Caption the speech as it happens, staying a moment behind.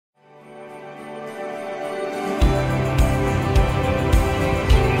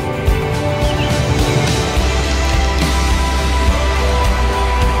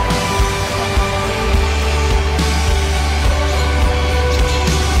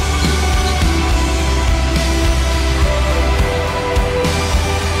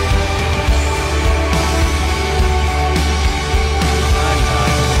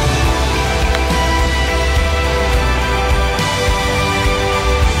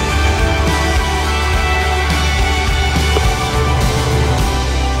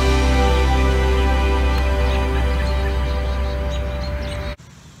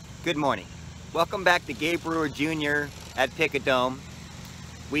morning. Welcome back to Brewer Jr at Picadome.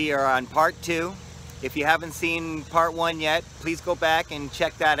 We are on part 2. If you haven't seen part 1 yet, please go back and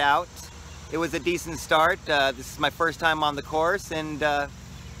check that out. It was a decent start. This is my first time on the course, and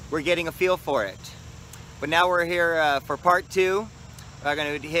we're getting a feel for it. But now we're here for part 2. We're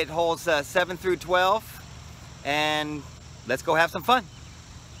going to hit holes 7 through 12, and let's go have some fun.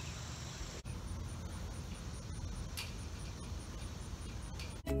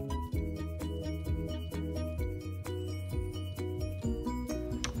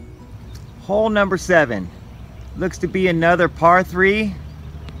 Hole number 7 looks to be another par 3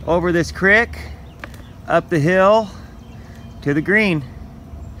 over this creek, up the hill to the green.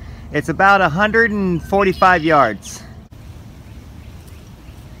 It's about 145 yards.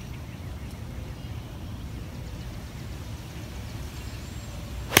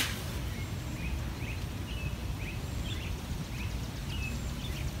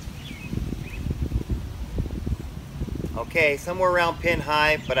 Okay, somewhere around pin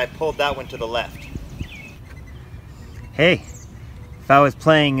high, but I pulled that one to the left. Hey, if I was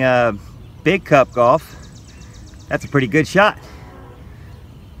playing big cup golf, that's a pretty good shot.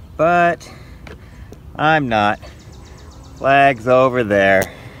 But I'm not. Flag's over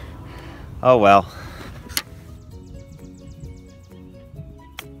there. Oh well.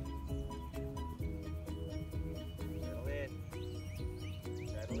 Settle in.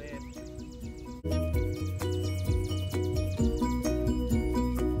 Settle in.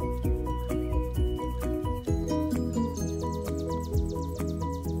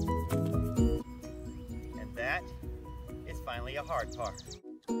 Finally a hard par.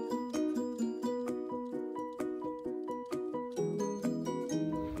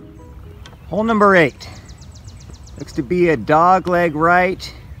 Hole number 8 looks to be a dog leg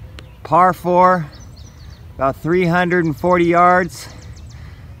right, par 4, about 340 yards,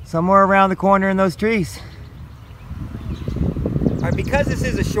 somewhere around the corner in those trees. Alright, because this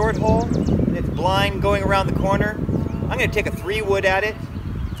is a short hole and it's blind going around the corner, I'm going to take a 3-wood at it.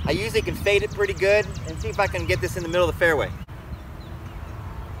 I usually can fade it pretty good and see if I can get this in the middle of the fairway.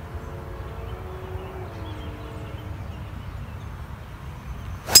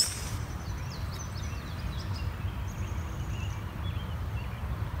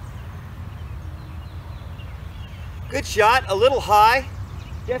 Good shot, a little high.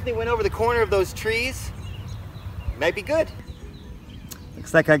 Definitely went over the corner of those trees. Might be good.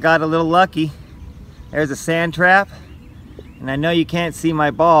 Looks like I got a little lucky. There's a sand trap. And I know you can't see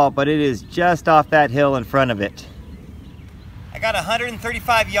my ball, but it is just off that hill in front of it. I got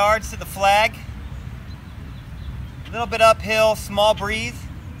 135 yards to the flag. A little bit uphill, small breeze.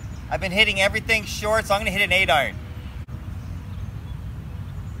 I've been hitting everything short, so I'm going to hit an 8-iron.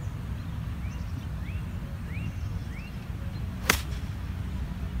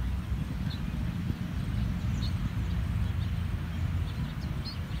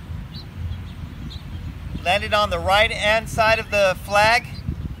 Landed on the right hand side of the flag.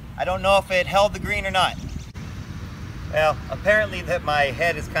 I don't know if it held the green or not. Well, apparently that my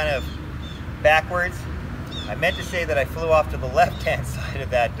head is kind of backwards. I meant to say that I flew off to the left hand side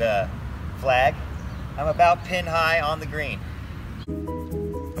of that flag. I'm about pin high on the green.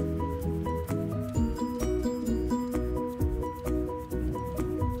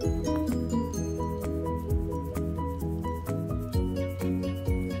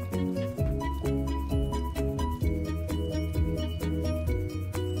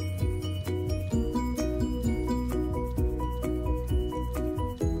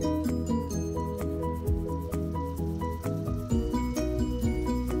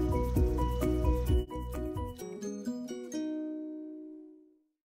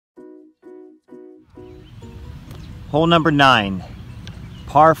 Hole number 9,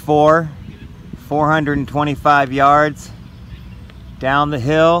 par 4, 425 yards down the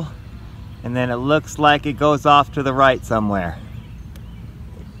hill, and then it looks like it goes off to the right somewhere.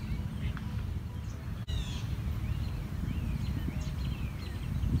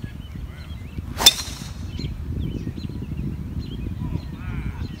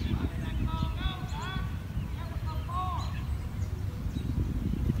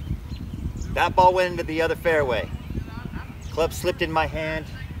 That ball went into the other fairway. Club slipped in my hand,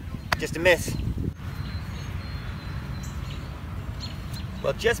 just a miss.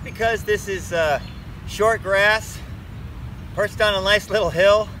 Well, just because this is short grass, perched on a nice little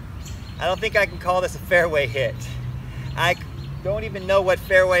hill, I don't think I can call this a fairway hit. I don't even know what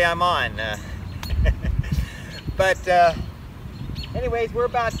fairway I'm on. But anyways, we're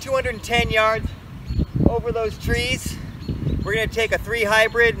about 210 yards over those trees. We're going to take a 3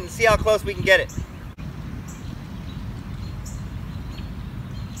 hybrid and see how close we can get it.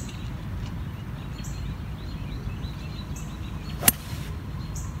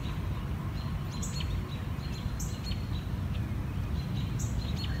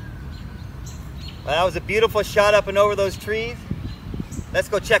 Well, that was a beautiful shot up and over those trees. Let's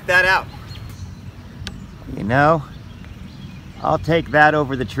go check that out. You know, I'll take that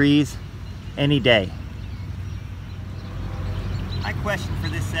over the trees any day. My question for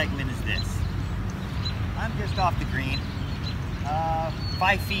this segment is this. I'm just off the green,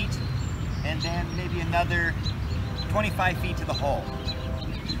 5 feet, and then maybe another 25 feet to the hole.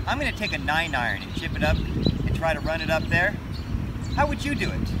 I'm going to take a 9-iron and chip it up and try to run it up there. How would you do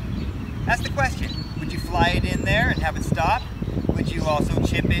it? That's the question. Would you fly it in there and have it stop? Would you also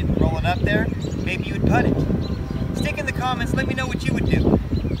chip it and roll it up there? Maybe you would putt it. Stick in the comments, let me know what you would do.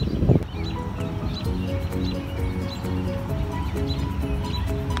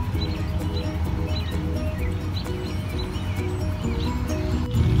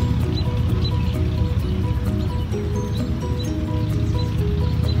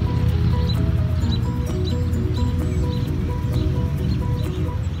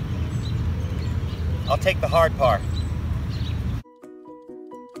 I'll take the hard par.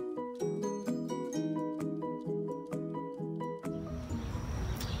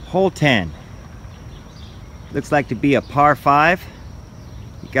 Hole 10. Looks like to be a par 5.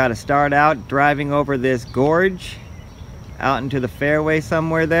 You got to start out driving over this gorge out into the fairway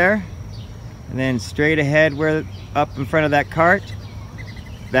somewhere there, and then straight ahead where up in front of that cart,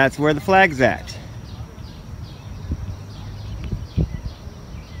 that's where the flag's at.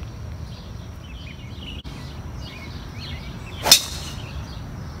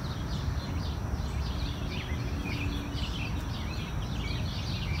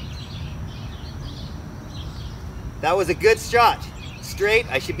 That was a good shot. Straight,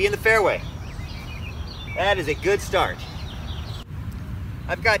 I should be in the fairway. That is a good start.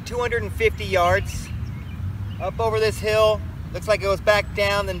 I've got 250 yards up over this hill. Looks like it goes back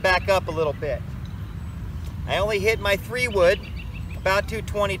down, then back up a little bit. I only hit my 3-wood, about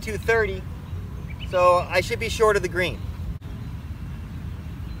 220, 230, so I should be short of the green.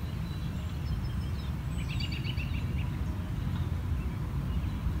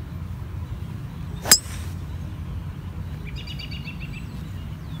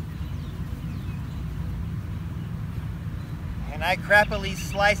 And I crappily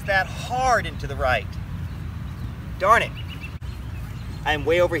sliced that hard into the right. Darn it. I'm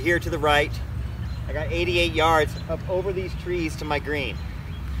way over here to the right. I got 88 yards up over these trees to my green.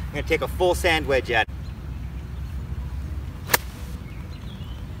 I'm gonna take a full sand wedge at it.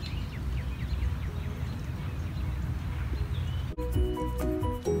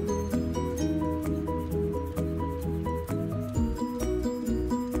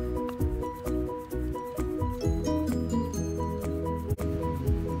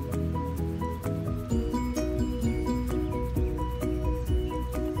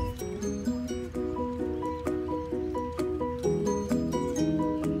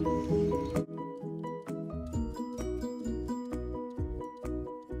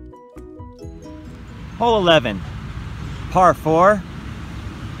 Hole 11, par 4,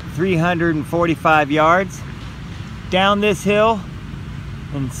 345 yards, down this hill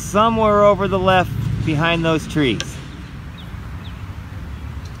and somewhere over the left behind those trees.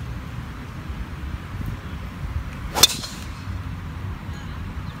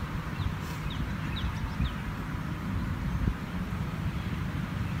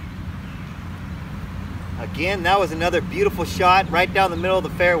 Again, that was another beautiful shot right down the middle of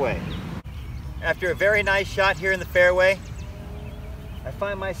the fairway. After a very nice shot here in the fairway, I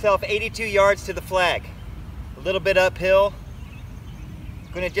find myself 82 yards to the flag. A little bit uphill.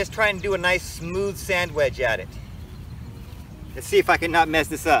 I'm gonna just try and do a nice smooth sand wedge at it. Let's see if I can not mess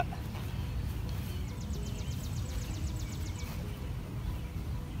this up.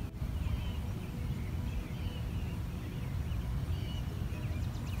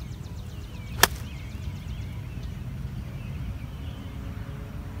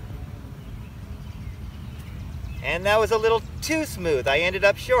 And that was a little too smooth. I ended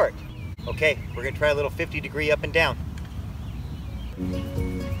up short. Okay, we're gonna try a little 50-degree up and down.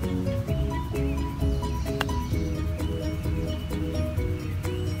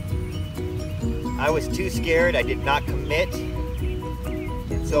 I was too scared. I did not commit.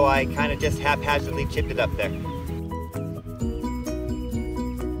 And so I kind of just haphazardly chipped it up there.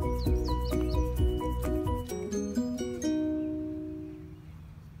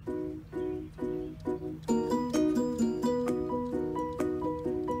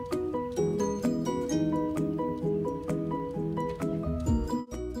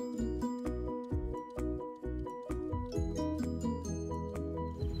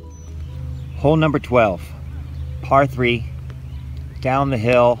 Hole number 12, par 3, down the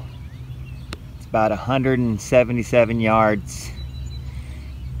hill. It's about 177 yards.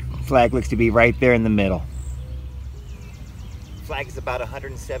 flag looks to be right there in the middle. Flag is about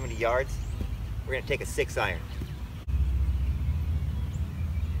 170 yards. We're going to take a 6-iron.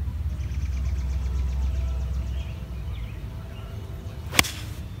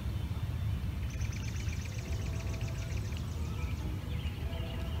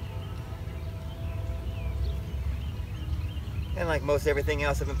 And like most everything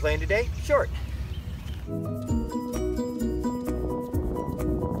else I've been playing today, short.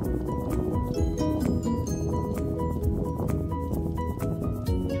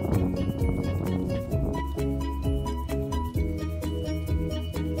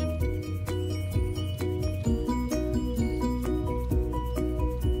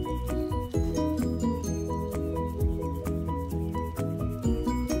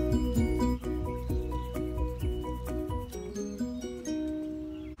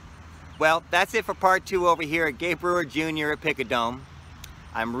 Well, that's it for part 2 over here at Brewer Jr at Picadome.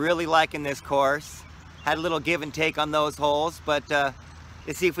 I'm really liking this course. Had a little give and take on those holes, but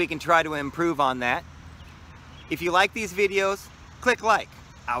let's see if we can try to improve on that. If you like these videos, click like.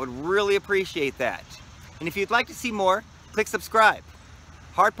 I would really appreciate that. And if you'd like to see more, click subscribe.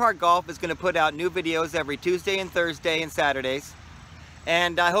 Hard Part Golf is going to put out new videos every Tuesday and Thursday and Saturdays.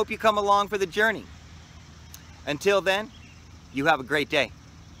 And I hope you come along for the journey. Until then, you have a great day.